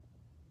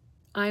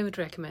I would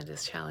recommend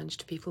this challenge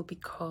to people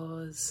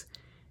because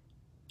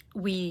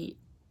we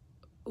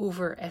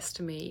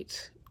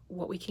overestimate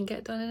what we can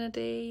get done in a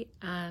day,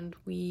 and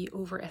we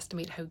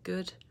overestimate how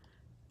good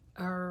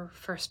our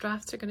first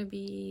drafts are going to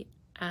be,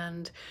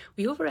 and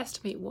we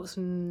overestimate what's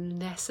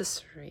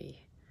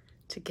necessary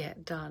to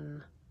get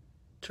done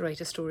to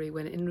write a story,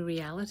 when in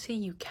reality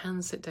you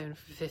can sit down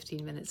for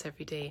 15 minutes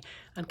every day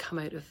and come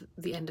out of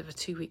the end of a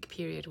 2-week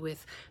period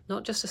with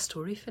not just a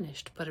story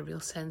finished, but a real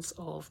sense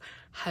of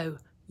how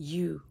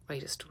you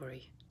write a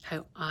story,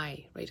 how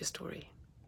I write a story.